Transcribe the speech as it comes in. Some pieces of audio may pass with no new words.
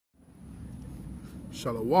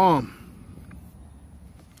Shalom.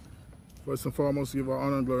 First and foremost, give our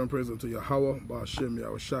honor and glory and praise unto Yahweh, Ba'ashem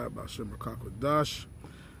Yahushai, Ba'ashem Rakakwadash.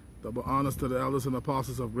 Double honors to the elders and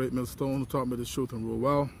apostles of Great Millstone who taught me the truth and rule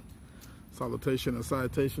well. Salutation and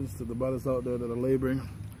salutations to the brothers out there that are laboring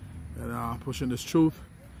and pushing this truth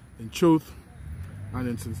in truth and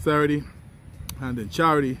in sincerity and in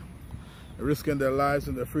charity, and risking their lives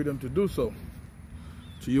and their freedom to do so.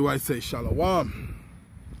 To you I say Shalom.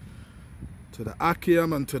 To the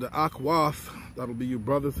Akim and to the Akwath, that'll be you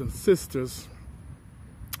brothers and sisters,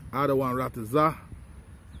 Adawan Ratazah,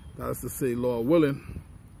 that is to say, Lord willing,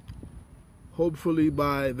 hopefully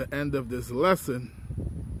by the end of this lesson,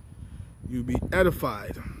 you be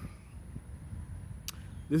edified.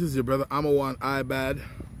 This is your brother Amawan Ibad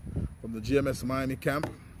from the GMS Miami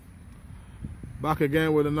camp, back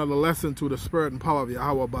again with another lesson to the spirit and power of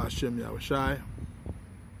Yahweh Ba'ashem Yahushai,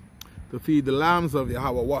 to feed the lambs of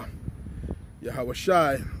Yahweh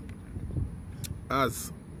Yahushai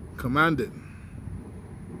as commanded.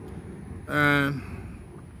 And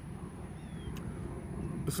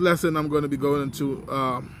this lesson I'm going to be going into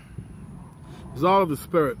is all of the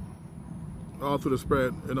spirit, all through the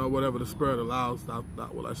spirit, you know, whatever the spirit allows,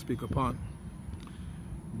 that will I speak upon.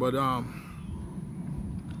 But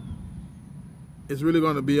it's really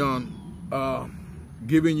going to be on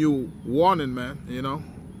giving you warning, man. You know,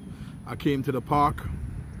 I came to the park.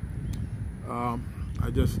 I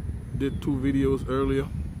just did 2 videos earlier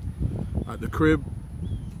at the crib.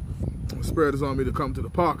 The spirit is on me to come to the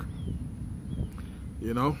park,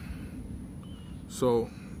 you know. So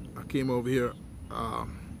I came over here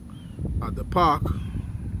at the park,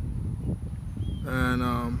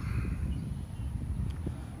 and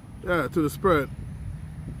yeah, to the spirit,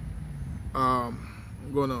 I'm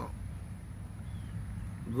gonna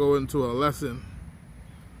go into a lesson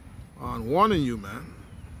on warning you, man.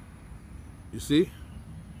 You see?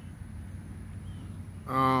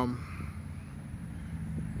 You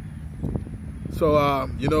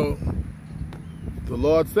know, the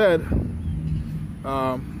Lord said,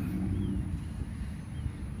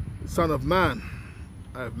 Son of man,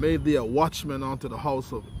 I have made thee a watchman unto the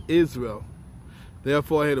house of Israel.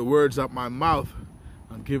 Therefore hear the words of my mouth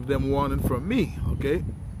and give them warning from me. Okay?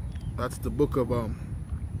 That's the book of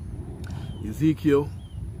Ezekiel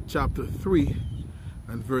chapter 3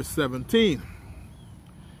 and verse 17.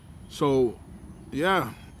 So,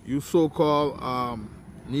 yeah, you so-called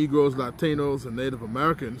Negroes, Latinos, and Native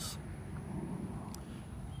Americans,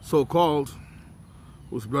 so-called,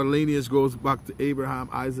 whose blood lineage goes back to Abraham,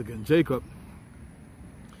 Isaac, and Jacob,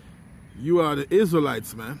 you are the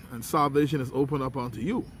Israelites, man, and salvation is open up unto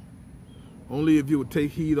you. Only if you would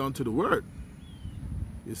take heed unto the word.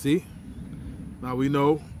 You see? Now we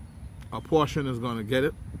know a portion is going to get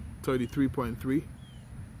it, 33.3,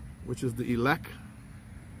 which is the elect,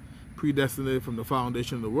 predestinated from the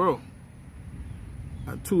foundation of the world.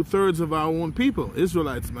 And 2/3 of our own people,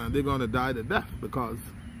 Israelites, man, they're going to die to death because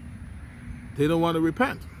they don't want to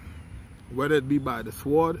repent. Whether it be by the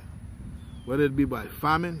sword, whether it be by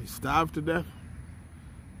famine, you starve to death,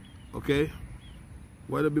 okay?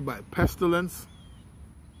 Whether it be by pestilence,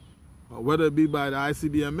 or whether it be by the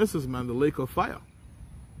ICBM missiles, man, the lake of fire.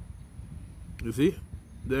 You see?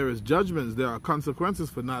 There is judgments, there are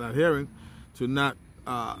consequences for not adhering to not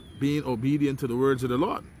being obedient to the words of the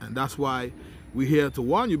Lord. And that's why we're here to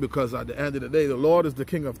warn you, because at the end of the day, the Lord is the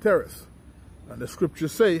King of terrors. And the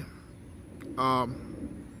scriptures say,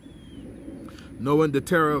 knowing the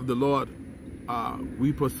terror of the Lord,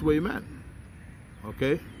 we persuade men.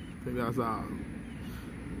 Okay? I think that's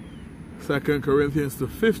 2 Corinthians, the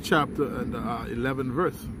 5th chapter and the 11th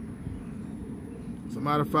verse. As a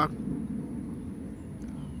matter of fact,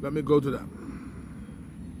 let me go to that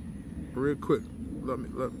real quick. Let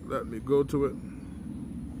me go to it.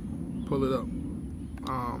 Pull it up.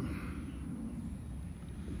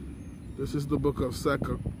 This is the book of 2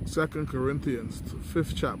 Corinthians, the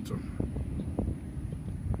 5th chapter,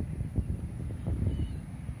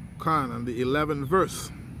 and the 11th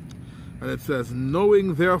verse. And it says,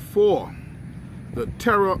 knowing therefore the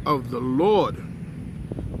terror of the Lord,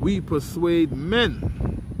 we persuade men,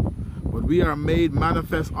 but we are made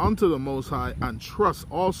manifest unto the Most High, and trust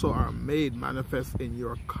also are made manifest in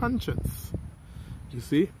your conscience. You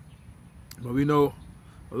see? But we know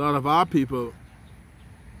a lot of our people,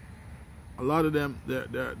 a lot of them,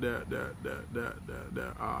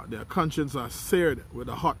 their conscience are seared with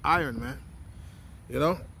a hot iron, man. You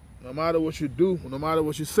know? No matter what you do, no matter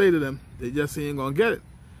what you say to them, they just ain't going to get it.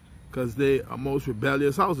 Because they are most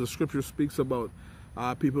rebellious house. The scripture speaks about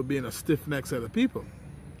people being a stiff-necked set of people.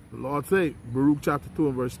 The Lord say, Baruch chapter 2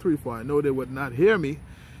 and verse 3, for I know they would not hear me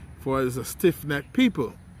For it is a stiff-necked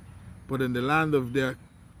people, but in the land of their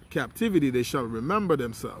captivity they shall remember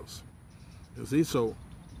themselves. You see, so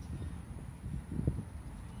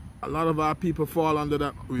a lot of our people fall under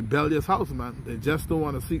that rebellious house, man. They just don't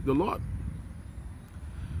want to seek the Lord.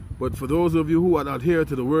 But for those of you who are adhere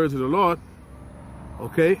to the words of the Lord,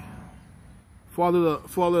 okay, follow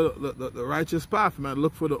the righteous path, man.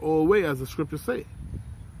 Look for the old way, as the scriptures say.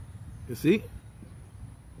 You see?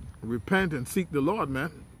 Repent and seek the Lord,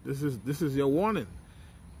 man. This is your warning.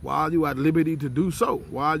 While you are at liberty to do so,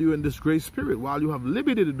 while you're in this great spirit, while you have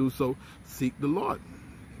liberty to do so, seek the Lord.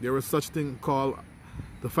 There is such thing called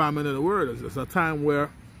the famine of the word. It's a time where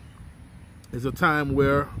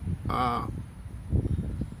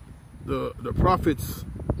the prophets,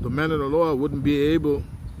 the men of the Lord, wouldn't be able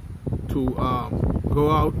to go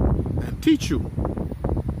out and teach you.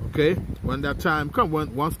 Okay, when that time comes,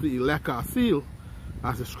 once the elect are sealed,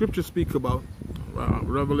 as the scriptures speak about,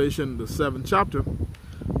 Revelation the 7th chapter,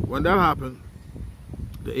 when that happens,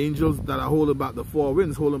 the angels that are holding back the four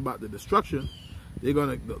winds, holding back the destruction,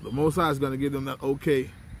 the Most High is gonna give them that okay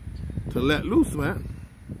to let loose, man.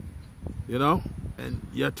 You know, and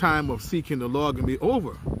your time of seeking the Lord can be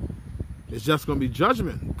over. It's just gonna be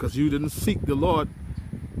judgment because you didn't seek the Lord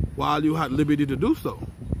while you had liberty to do so.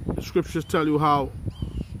 The scriptures tell you how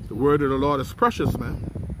the word of the Lord is precious, man.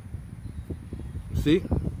 See?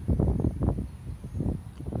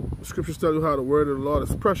 The scriptures tell you how the word of the Lord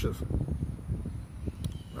is precious.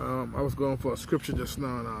 I was going for a scripture just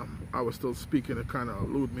now, and I was still speaking. It kind of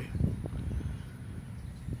eluded me.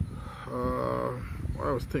 What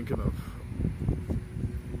I was thinking of.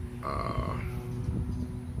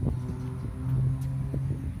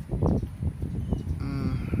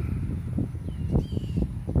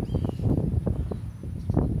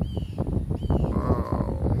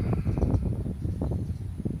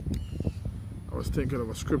 I was thinking of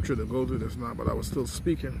a scripture to go through this now, but I was still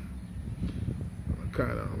speaking. I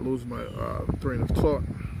kind of lose my train of thought.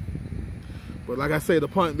 But like I say, the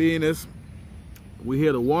point being is, we're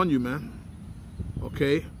here to warn you, man.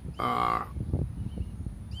 Okay?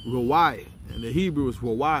 Rawai, in the Hebrew is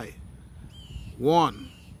rawai. Warn,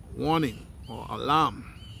 warning, or alarm.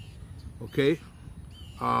 Okay?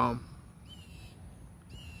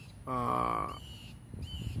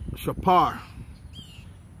 Shapar.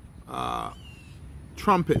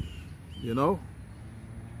 Trumpet, you know,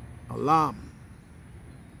 alarm,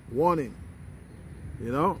 warning,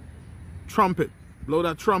 you know, trumpet, blow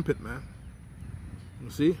that trumpet, man. You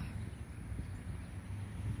see?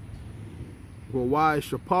 Rawai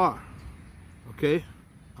Shapar, okay?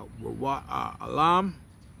 Alarm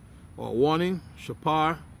or warning,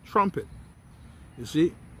 Shapar, trumpet. You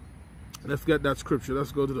see? Let's get that scripture.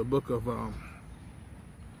 Let's go to the book of,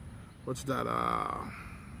 what's that?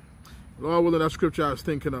 Lord willing, that scripture I was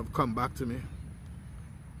thinking of come back to me.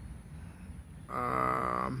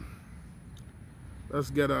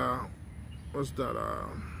 Let's get what's that?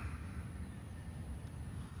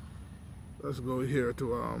 Let's go here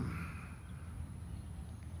to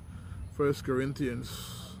 1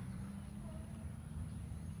 Corinthians.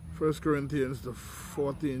 1 Corinthians, the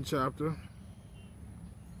 14th chapter.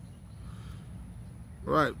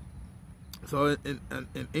 Right. So in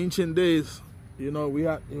ancient days, you know, we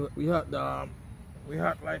had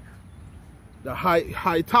like the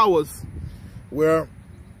high towers where,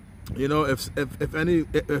 you know, if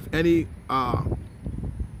any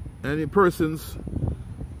persons,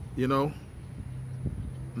 you know,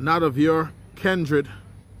 not of your kindred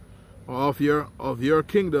or of your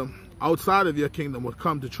kingdom, outside of your kingdom, would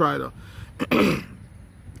come to try to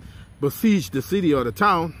besiege the city or the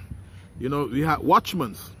town, you know, we had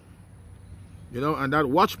watchmen. You know, and that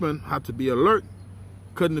watchman had to be alert,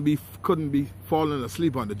 couldn't be falling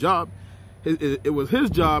asleep on the job. It was his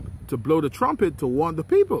job to blow the trumpet to warn the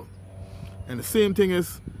people. And the same thing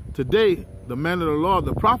is today, the men of the Lord,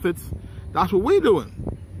 the prophets, that's what we're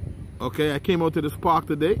doing. Okay, I came out to this park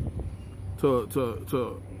today to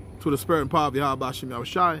the spirit and power of Yahweh Bashim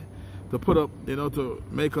Yahushai to put up, you know, to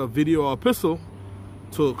make a video or epistle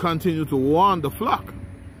to continue to warn the flock.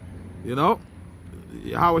 You know?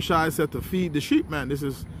 Yahushua said to feed the sheep, man. This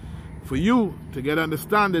is for you to get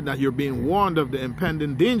understanding that you're being warned of the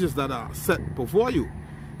impending dangers that are set before you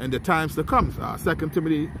and the times to come. 2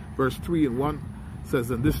 Timothy verse 3 and 1 says,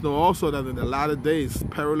 and this know also that in the latter days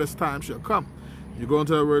perilous times shall come. You go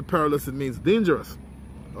into the word perilous, it means dangerous.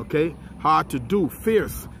 Okay? Hard to do,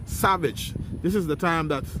 fierce, savage. This is the time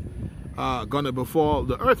that's gonna befall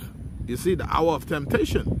the earth. You see, the hour of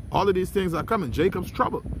temptation. All of these things are coming. Jacob's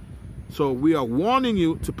trouble. So we are warning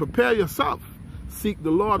you to prepare yourself. Seek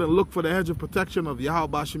the Lord and look for the hedge of protection of Yahweh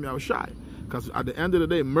Bashim Yahushai. Because at the end of the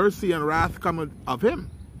day, mercy and wrath come of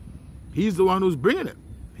him. He's the one who's bringing it.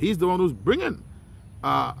 He's the one who's bringing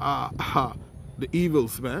the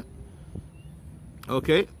evils, man.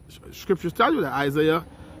 Okay? Scriptures tell you that. Isaiah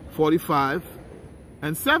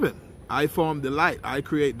 45:7. I form the light. I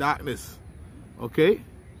create darkness. Okay?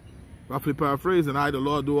 Roughly paraphrasing, I, the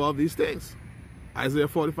Lord, do all these things. Isaiah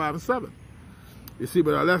 45:7. You see,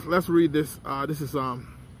 but let's read this. This is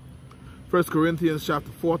 1 Corinthians chapter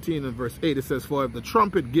 14 and verse 8. It says, for if the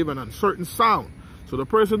trumpet give an uncertain sound. So the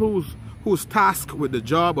person who's tasked with the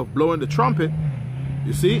job of blowing the trumpet,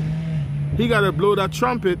 you see, he got to blow that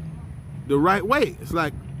trumpet the right way. It's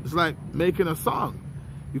like making a song.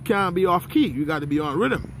 You can't be off key. You got to be on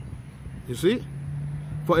rhythm. You see?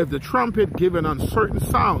 For if the trumpet give an uncertain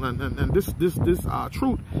sound, and this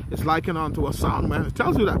truth is likened unto a song, man. It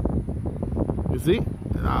tells you that. You see?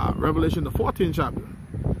 Revelation the 14th chapter.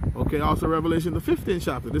 Okay, also Revelation the 15th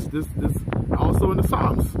chapter. This also in the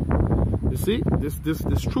Psalms. You see? This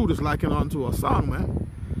truth is likened unto a song, man.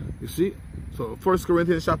 You see? So 1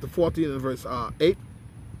 Corinthians chapter 14 and verse 8.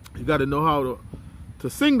 You got to know how to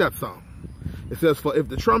sing that song. It says, for if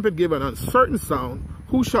the trumpet give an uncertain sound,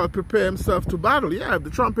 who shall prepare himself to battle? Yeah, if the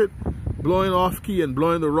trumpet blowing off key and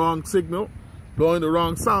blowing the wrong signal, blowing the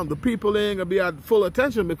wrong sound, the people ain't gonna be at full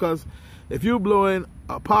attention, because if you're blowing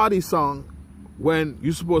a party song when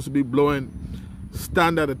you're supposed to be blowing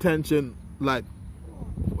standard attention, like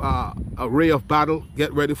a ray of battle,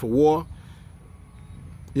 get ready for war,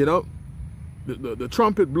 you know, the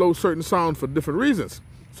trumpet blows certain sound for different reasons.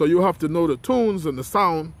 So you have to know the tunes and the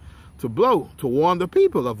sound to blow, to warn the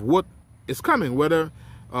people of what is coming, whether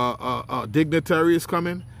a dignitary is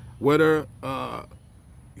coming, whether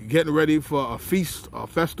getting ready for a feast or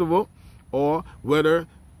festival, or whether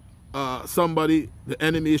the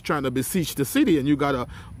enemy is trying to besiege the city, and you got to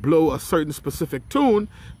blow a certain specific tune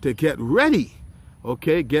to get ready,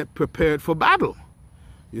 okay, get prepared for battle.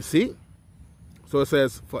 You see? So it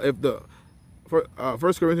says, for 1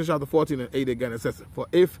 Corinthians chapter 14 and 8 again, it says, for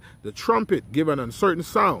if the trumpet give an uncertain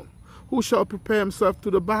sound, who shall prepare himself to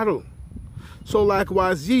the battle? So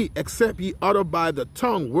likewise ye, except ye utter by the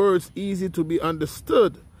tongue words easy to be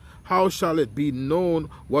understood, how shall it be known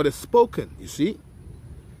what is spoken? You see?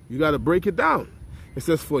 You got to break it down. It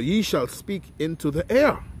says, for ye shall speak into the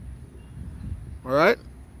air. All right?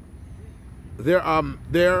 There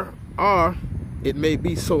are, it may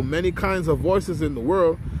be, so many kinds of voices in the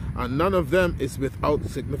world, and none of them is without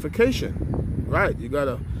signification. Right? You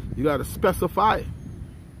gotta specify.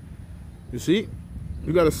 You see?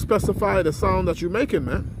 You got to specify the sound that you're making,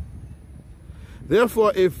 man.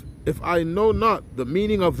 Therefore, if I know not the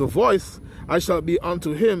meaning of the voice, I shall be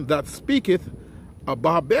unto him that speaketh a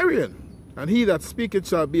barbarian, and he that speaketh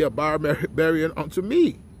shall be a barbarian unto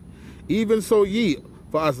me. Even so ye,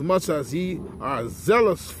 for as much as ye are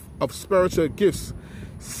zealous of spiritual gifts,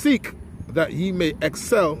 seek that ye may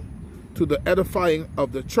excel to the edifying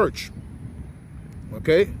of the church.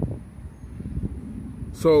 Okay?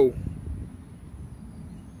 So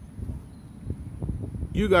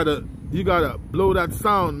you gotta blow that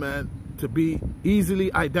sound, man, to be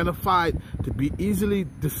easily identified, to be easily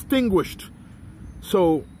distinguished.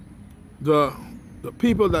 So the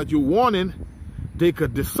people that you're warning, they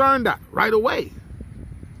could discern that right away.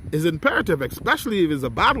 It's imperative, especially if it's a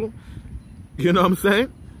battle. You know what I'm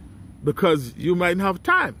saying? Because you might not have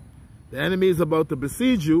time. The enemy is about to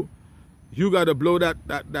besiege you. You got to blow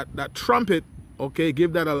that trumpet, okay?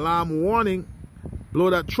 Give that alarm warning. Blow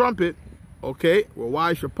that trumpet, okay? Well,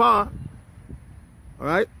 why Shapar? All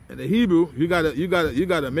right? In the Hebrew, you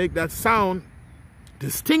gotta make that sound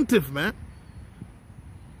distinctive, man.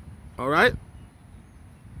 All right?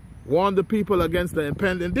 Warn the people against the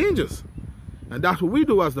impending dangers. And that's what we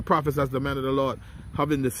do as the prophets, as the men of the Lord,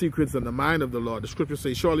 having the secrets and the mind of the Lord. The scriptures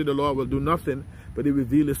say, surely the Lord will do nothing, but he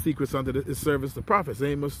reveal his secrets unto his servants, the prophets.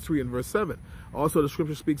 Amos 3 and verse 7. Also, the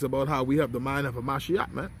scripture speaks about how we have the mind of a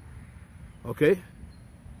Mashiach, man. Okay?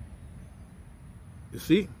 You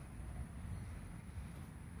see?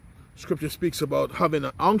 Scripture speaks about having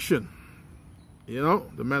an unction. You know,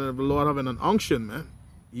 the men of the Lord having an unction, man.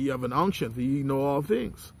 Ye have an unction, for ye know all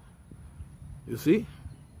things. You see?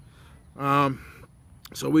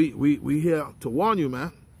 So we here to warn you,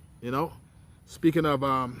 man. You know, speaking of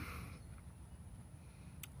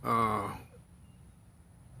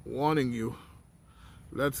warning you,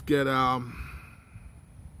 let's get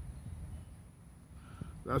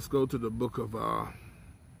let's go to the book of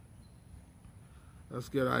let's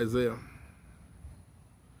get Isaiah.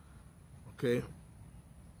 Okay,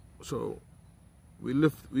 so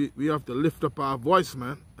we have to lift up our voice,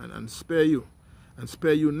 man, and spare you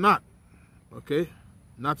not. Okay,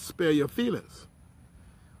 not spare your feelings.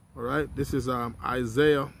 All right, this is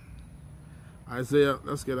Isaiah.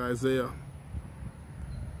 Let's get Isaiah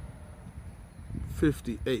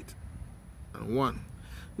 58:1.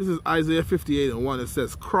 This is Isaiah 58:1. It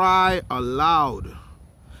says, "Cry aloud,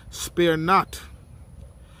 spare not.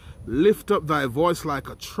 Lift up thy voice like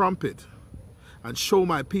a trumpet, and show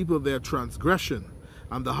my people their transgression,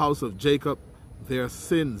 and the house of Jacob their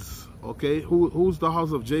sins." Okay, who's the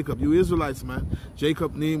house of Jacob? You Israelites, man.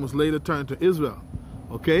 Jacob's name was later turned to Israel.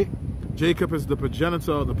 Okay, Jacob is the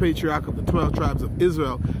progenitor, the patriarch of the 12 tribes of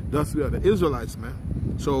Israel. Thus we are the Israelites, man.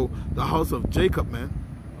 So the house of Jacob, man.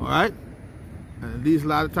 All right, and these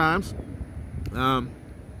latter times, the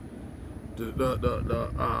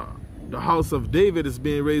house of David is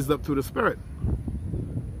being raised up through the Spirit.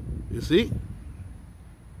 You see?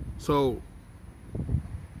 So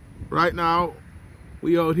right now,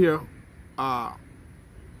 we out here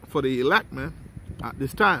for the elect, man, at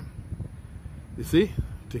this time. You see?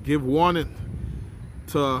 To give warning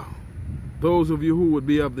to those of you who would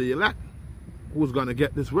be of the elect, who's going to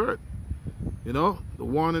get this word. You know, the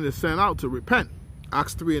warning is sent out to repent.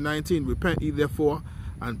 Acts 3:19, repent ye therefore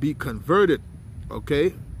and be converted.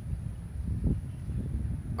 Okay?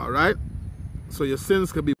 All right? So your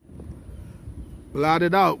sins could be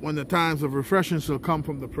blotted out when the times of refreshing shall come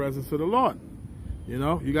from the presence of the Lord. You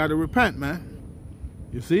know, you got to repent, man.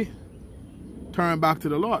 You see? Turn back to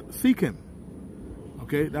the Lord. Seek him.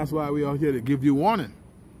 Okay? That's why we are here, to give you warning.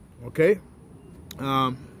 Okay?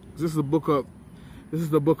 This is the book of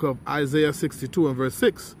Isaiah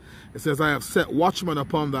 62:6. It says, "I have set watchmen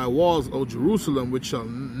upon thy walls, O Jerusalem, which shall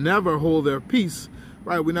never hold their peace."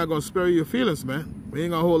 Right? We're not going to spare your feelings, man. We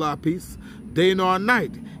ain't going to hold our peace. Day nor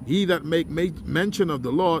night. Ye that make mention of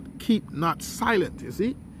the Lord, keep not silent. You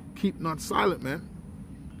see? Keep not silent, man.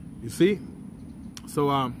 You see? So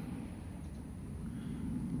I'm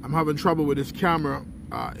having trouble with this camera.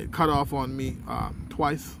 It cut off on me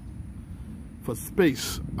twice for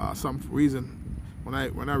space. Some reason when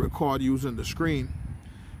I record using the screen,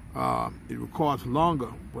 it records longer.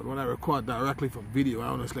 But when I record directly from video, I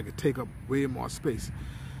don't know, it's like it take up way more space.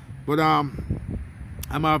 But I'm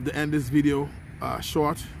gonna have to end this video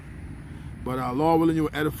short. But Lord willing, you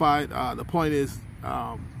were edified. The point is,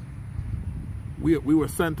 we were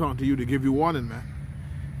sent on to you to give you warning, man.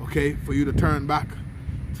 Okay, for you to turn back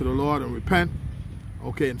to the Lord and repent.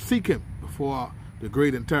 Okay, and seek him before the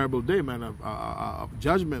great and terrible day, man, of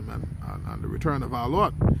judgment, man, and the return of our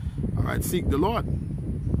Lord. All right, seek the Lord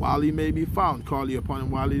while he may be found. Call ye upon him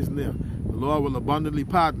while he is near. The Lord will abundantly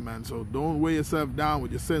pardon, man. So don't weigh yourself down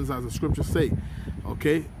with your sins, as the scriptures say.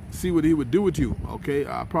 Okay, see what he would do with you. Okay,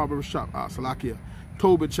 Proverbs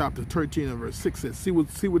Tobit chapter 13:6 says, see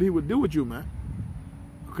what he would do with you, man.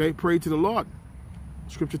 Okay, pray to the Lord.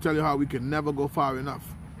 Scripture tell you how we can never go far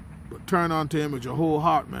enough. But turn on to him with your whole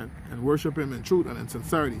heart, man, and worship him in truth and in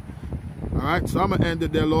sincerity. All right, so I'm going to end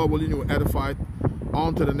it there, Lord willing, you were edified.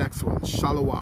 On to the next one. Shalom.